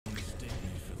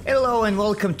Hello and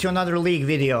welcome to another League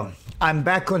video. I'm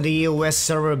back on the US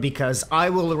server because I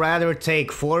will rather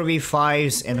take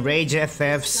 4v5s and Rage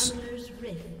FFs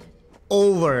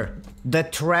over the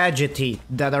tragedy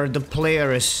that are the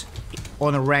players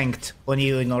on ranked on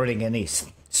EU Nordic and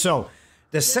East. So,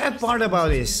 the sad part about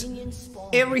this,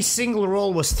 every single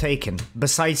role was taken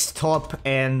besides top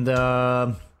and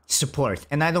support,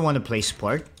 and I don't want to play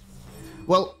support.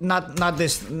 Well, not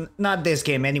this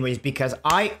game anyways, because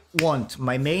I want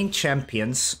my main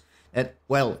champions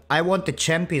I want the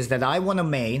champions that I want to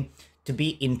main to be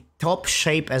in top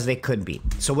shape as they could be.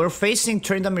 So we're facing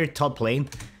Tryndamere top lane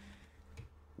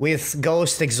with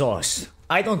Ghost Exhaust.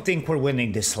 I don't think we're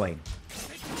winning this lane.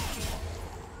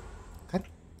 Okay,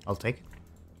 I'll take it.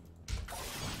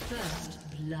 First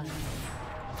blood.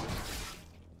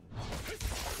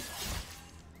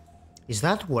 Is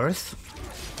that worth?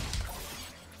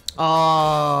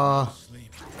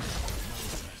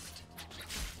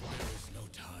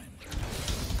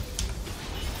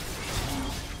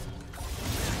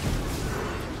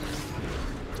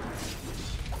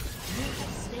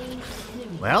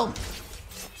 Well,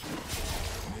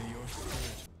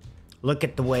 look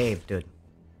at the wave, dude.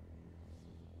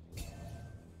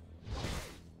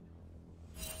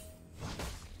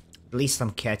 At least I'm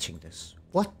catching this.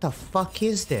 What the fuck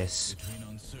is this? Between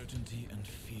uncertainty and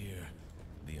fear,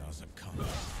 the Azakam prowl.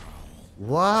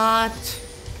 What?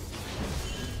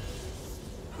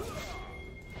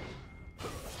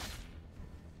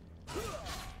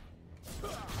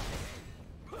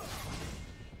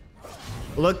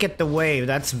 Look at the wave,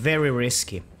 that's very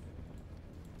risky.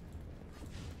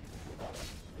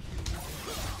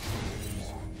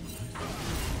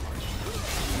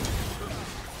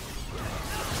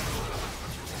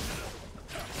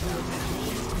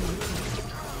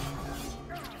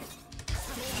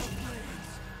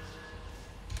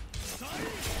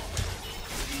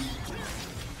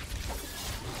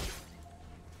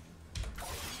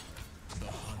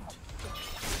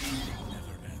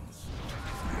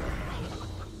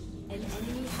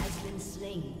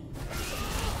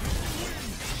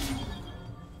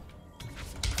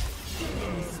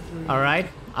 Alright,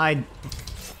 I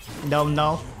don't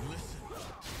know.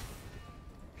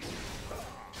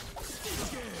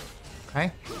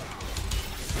 Okay.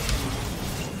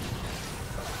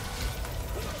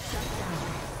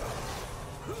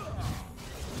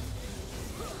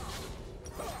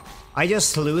 I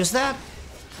just lose that?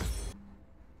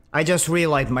 I just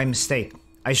realized my mistake.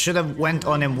 I should have went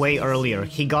on him way earlier.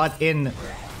 He got in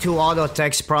 2 auto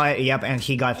attacks prior, yep, and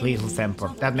he got lethal temper.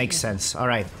 That makes sense.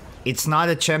 Alright. It's not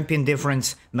a champion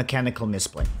difference, mechanical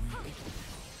misplay.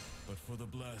 But for the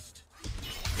blessed.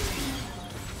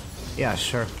 Yeah,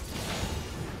 sure.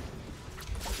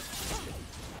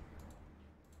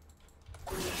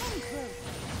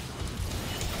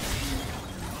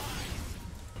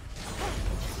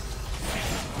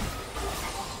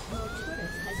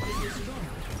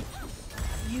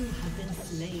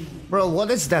 Bro, what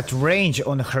is that range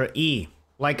on her E?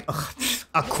 Like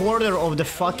a quarter of the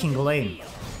fucking lane.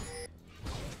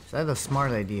 Is that a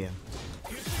smart idea?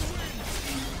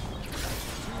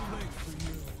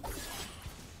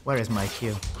 Where is my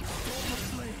Q?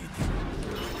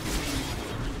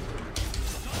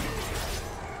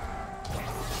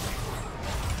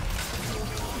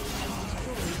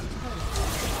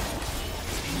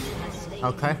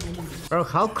 Okay. Bro,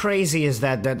 how crazy is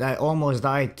that I almost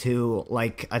died to,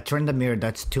 like, a Tryndamere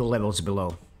that's 2 levels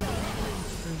below?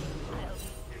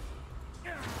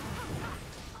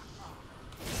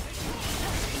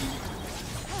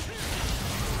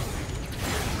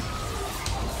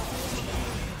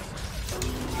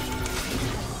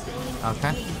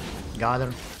 Okay, got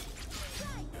her.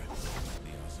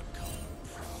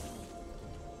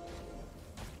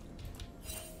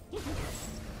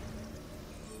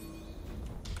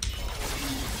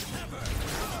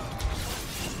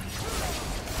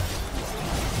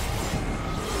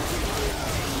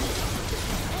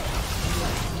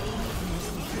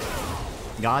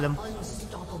 Got him.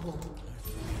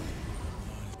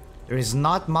 There is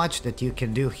not much that you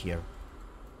can do here.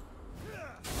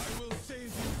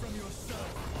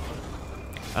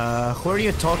 Who are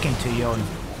you talking to, Yon?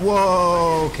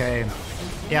 Whoa, okay.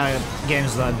 Yeah,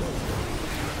 game's done.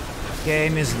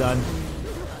 Game is done.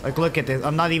 Like, look at this.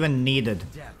 I'm not even needed.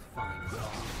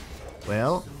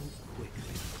 Well,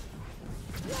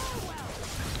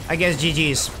 I guess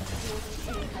GG's.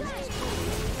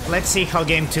 Let's see how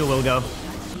game 2 will go.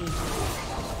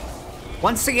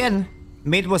 Once again,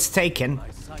 mid was taken.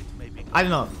 I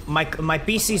don't know. My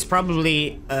PC is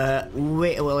probably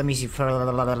well. Let me see.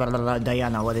 For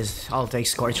Diana, what is? I'll take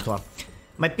Scorch Claw.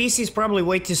 My PC is probably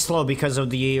way too slow because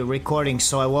of the recording,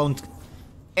 so I won't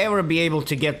ever be able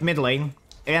to get mid lane.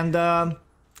 And I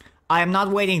am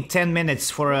not waiting 10 minutes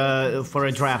for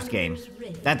a draft game.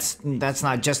 That's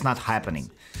not happening.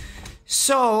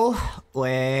 So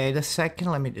wait a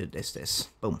second. Let me do this.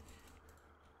 Boom.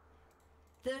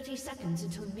 30 seconds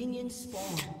until minions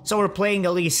spawn. So we're playing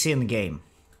a Lee Sin game.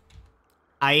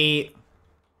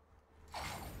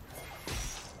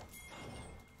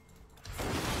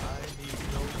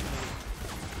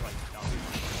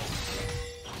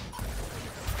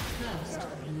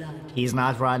 He's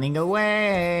not running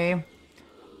away.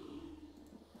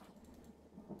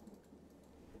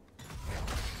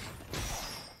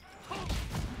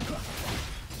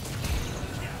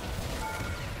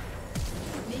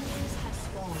 Minions have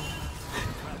spawned.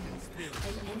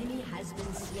 An enemy has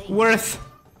been slain.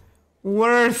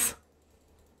 Worth.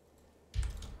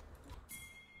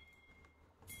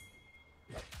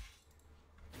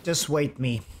 Just wait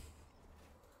me.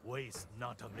 Waste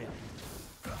not a minute.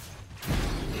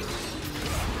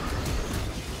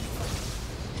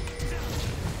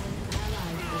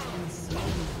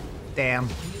 Damn.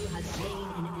 You have slain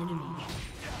an enemy.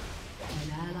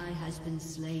 An ally has been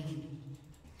slain.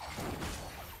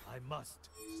 I must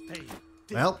stay.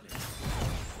 Well.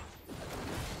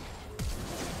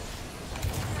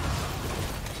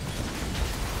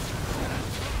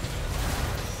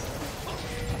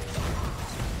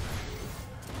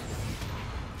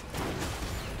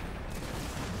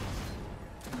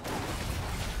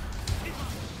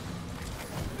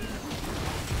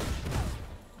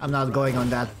 I'm not going on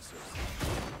that.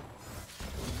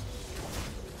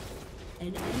 An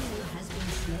enemy has been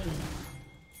slain.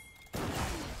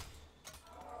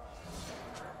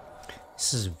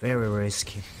 This is very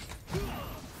risky.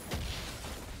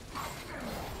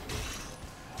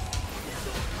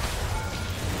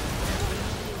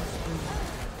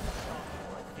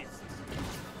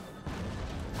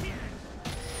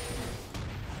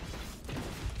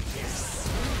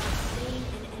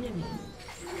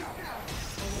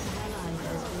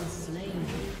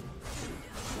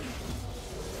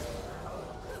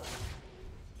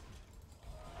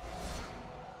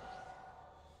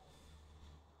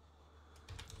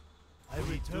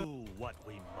 Do what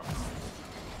we must.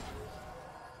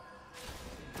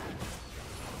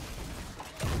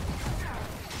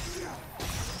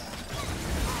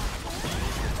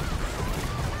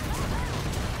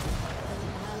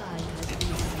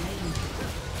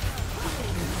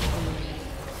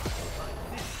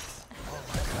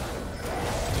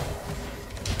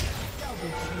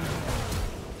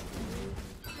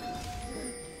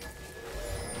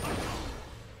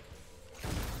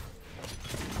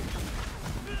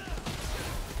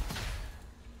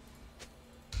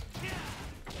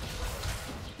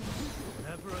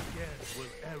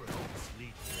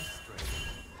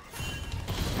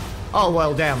 Oh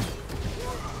well, damn.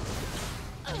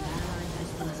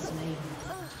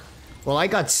 Well, I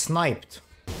got sniped.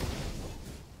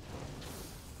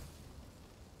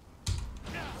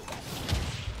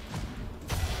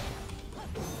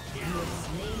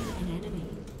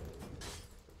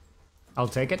 I'll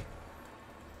take it.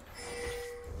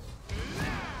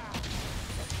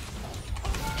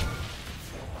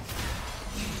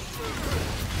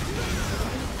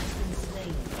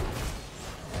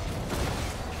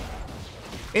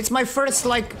 It's my first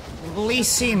like Lee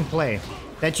Sin play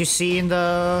that you see in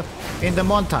the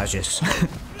montages.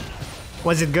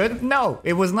 Was it good? No,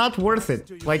 it was not worth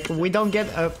it. Like we don't get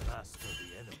a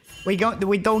we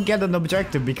don't get an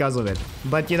objective because of it.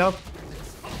 But you know.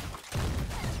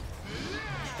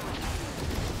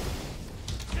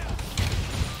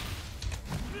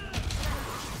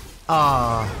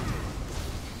 Ah.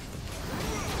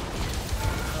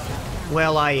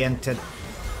 Well, I entered.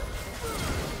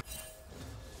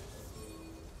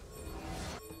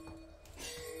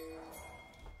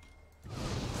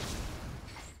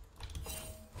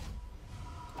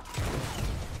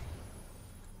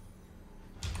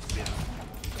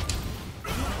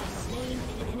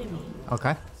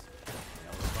 Okay.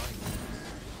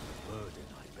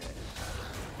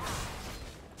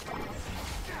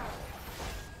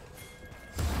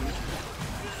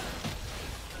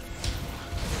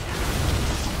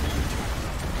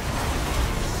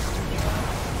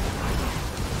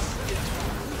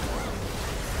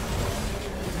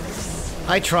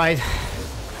 I tried.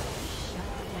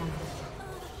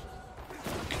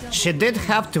 She did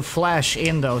have to flash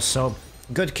in though, so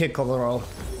good kick overall.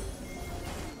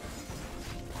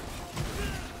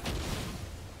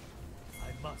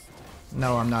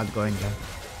 No, I'm not going there.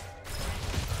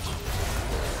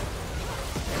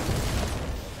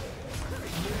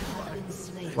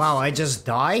 Wow, I just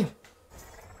die?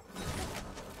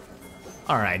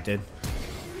 Alright, dude.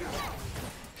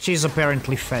 She's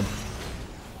apparently fed.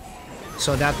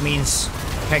 So that means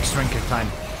Hex Drinker time.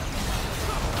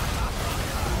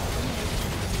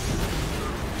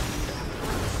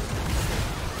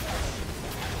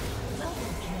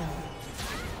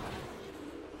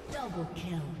 Double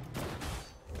kill.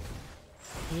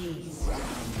 Ace. An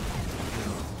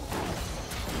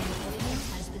enemy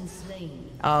has been slain.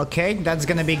 Okay, that's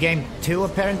gonna be game 2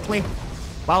 apparently.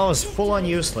 Wow, it was full on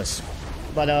useless.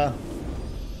 But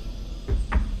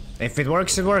if it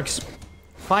works, it works.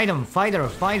 Fight him, fight her,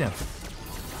 fight him.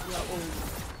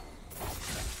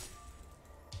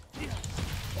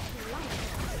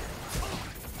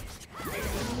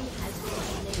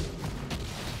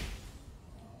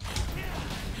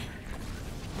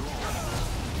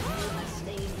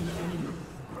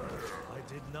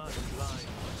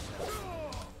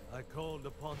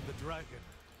 Upon the dragon.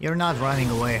 You're not running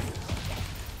away.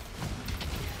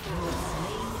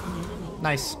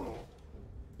 Nice.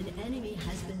 An enemy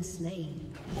has been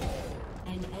slain.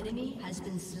 An enemy has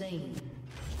been slain.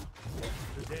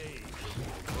 Today,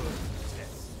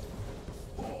 test.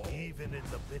 Even in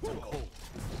the bitter cold,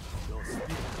 your spirit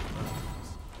burns.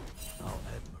 Our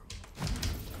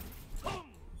admiral.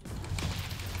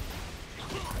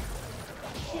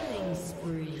 Killing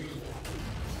spree.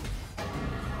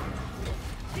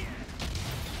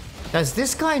 Does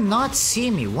this guy not see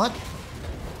me? What? I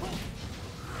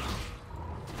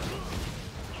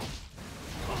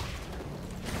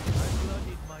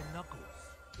bloodied my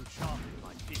knuckles to sharpen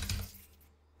my fists.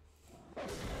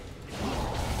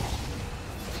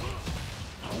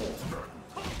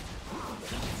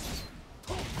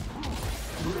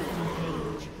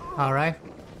 All right.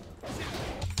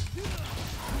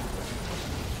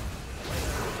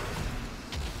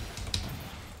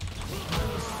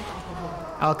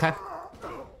 Okay.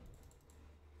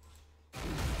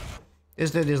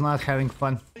 This dude is not having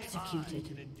fun.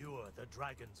 Executed. Endure the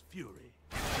dragon's fury.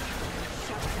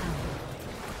 Shut down.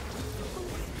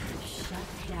 Shut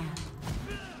down.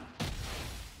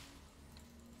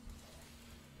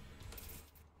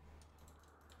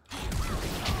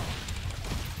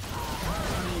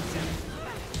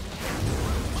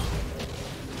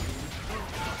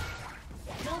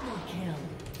 Double kill.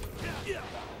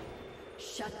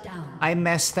 Shut down. I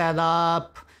messed that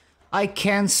up. I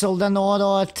canceled an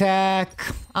auto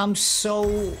attack. I'm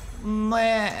so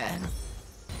mad.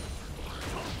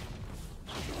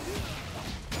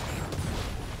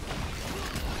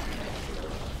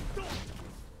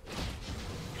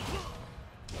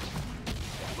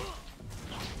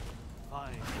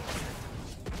 Fine.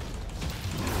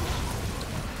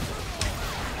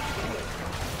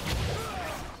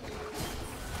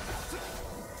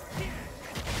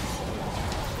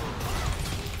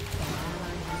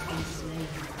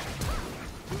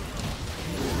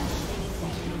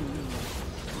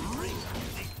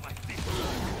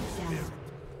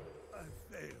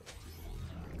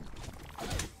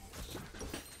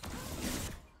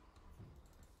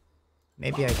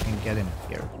 Maybe I can get him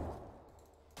here.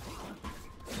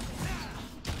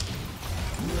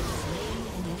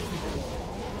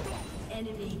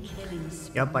 Enemy killing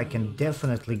spree. Yep, I can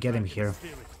definitely get him here.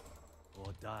 Spirit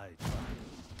or die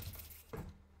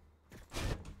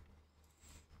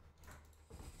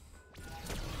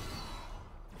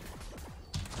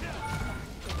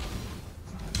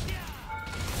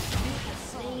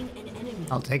Slain an enemy.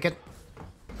 I'll take it.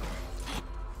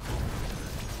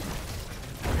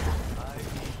 I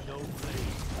need no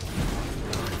blade.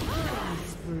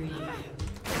 Spree.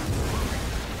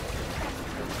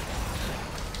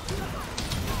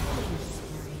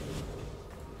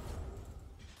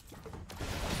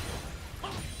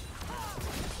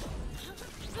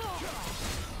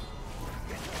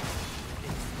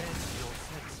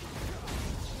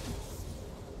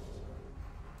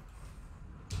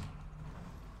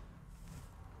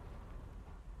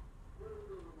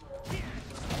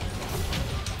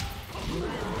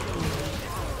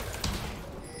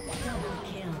 Double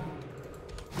kill.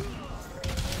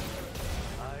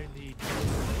 I need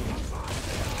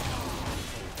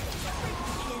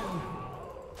Kill.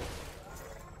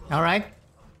 All right.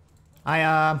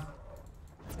 I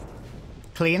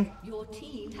clean. Your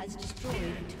team has destroyed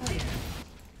a turret.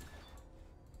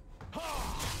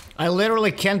 I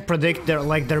literally can't predict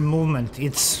their movement.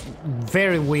 It's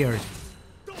very weird.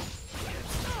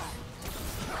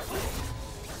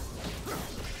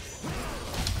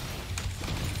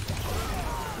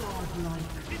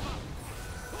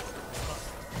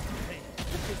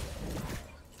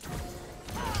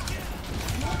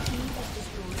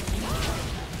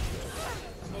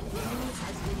 An enemy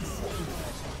has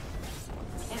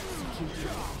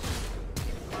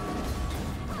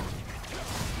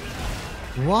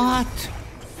What?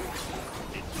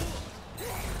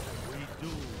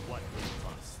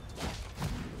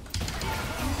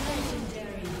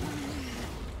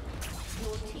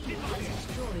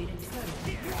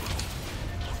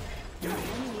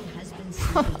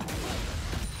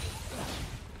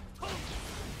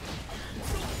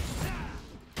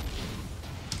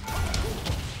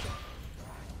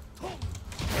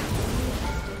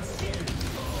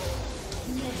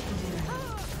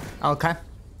 Okay.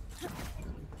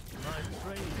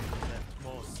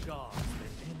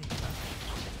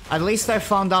 At least I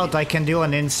found out I can do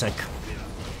an insect.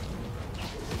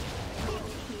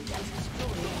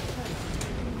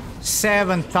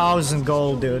 $7,000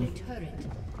 gold, dude.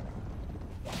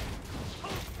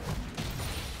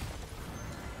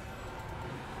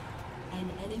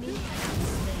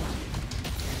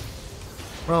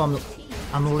 Bro,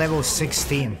 I'm level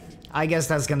 16. I guess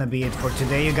that's gonna be it for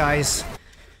today, you guys.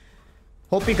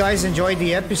 Hope you guys enjoyed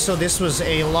the episode. This was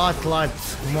a lot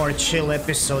more chill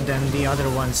episode than the other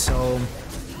one, so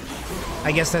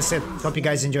I guess that's it. Hope you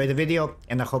guys enjoyed the video,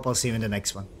 and I hope I'll see you in the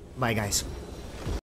next one. Bye, guys.